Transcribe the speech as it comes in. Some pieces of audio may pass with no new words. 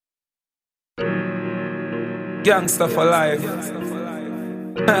Gangsta for life.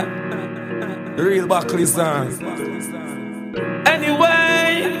 Real Buckley's on.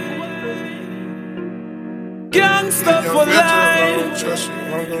 Anyway, gangsta for life.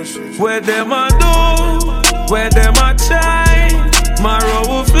 Where them a do, where them a try. Tomorrow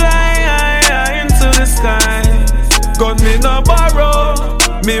will fly into the sky. Gun me no borrow,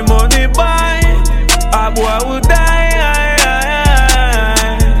 me money buy. A boy will die.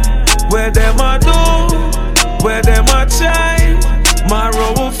 Where them a do, where them a try.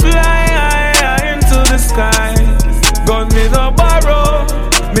 Tomorrow will fly into the sky. Gun me no borrow,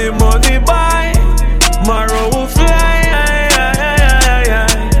 me money buy. Tomorrow will fly.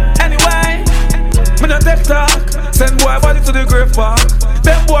 Anyway, me no take talk. Send boy body to the grave park.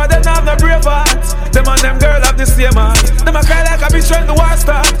 Them boy them have no brave heart. Them and them girl have the same heart. Them a cry like a bitch when the war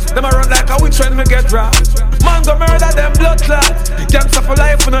start. Them a run like a witch when me get dropped. Man go murder them blood clot. Gangsta for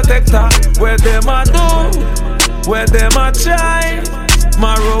life we no take talk. Where them a do, where them a try.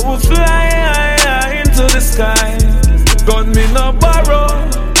 Tomorrow will fly into the sky. Gun me no borrow,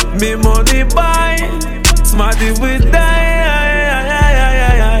 me money buy. Smarty will die.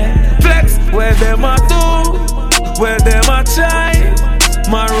 Flex where them a do, where them a try.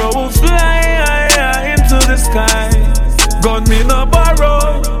 Tomorrow will fly into the sky. Gun me no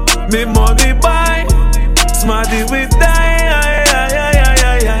borrow, me money buy. Smarty will die.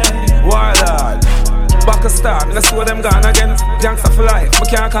 Warlord, back a star, let's see what them gone again. Gangsta for life, we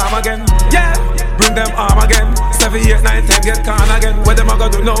can't come again. Yeah, bring them arm again. 7, 8, 9, 10 get con again. Where them a go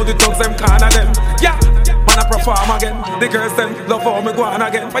do now, the thugs them can again. Yeah, man a perform again. The girls them love how me go on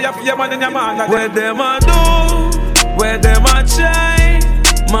again. Fire for your man and your man again. Where them a do, where them a try.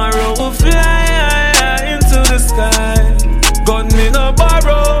 Tomorrow will fly into the sky. Gun me no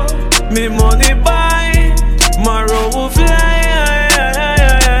borrow, me money buy. Tomorrow will fly.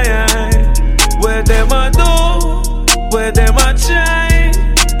 Where them a do, where them a try.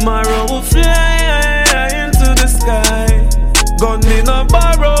 Tomorrow will fly into the sky. Gun me no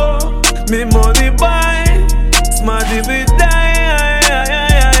borrow, me money buy. Smarty will die.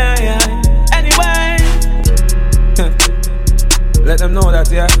 Anyway, let them know that,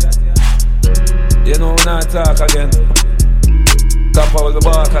 yeah. You know we not talk again. Top out the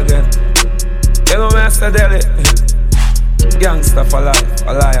bark again. You know Master Deli. Gangsta for life,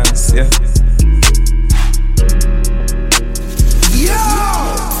 alliance, yeah. Yo!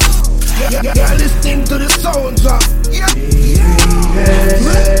 You're listening to the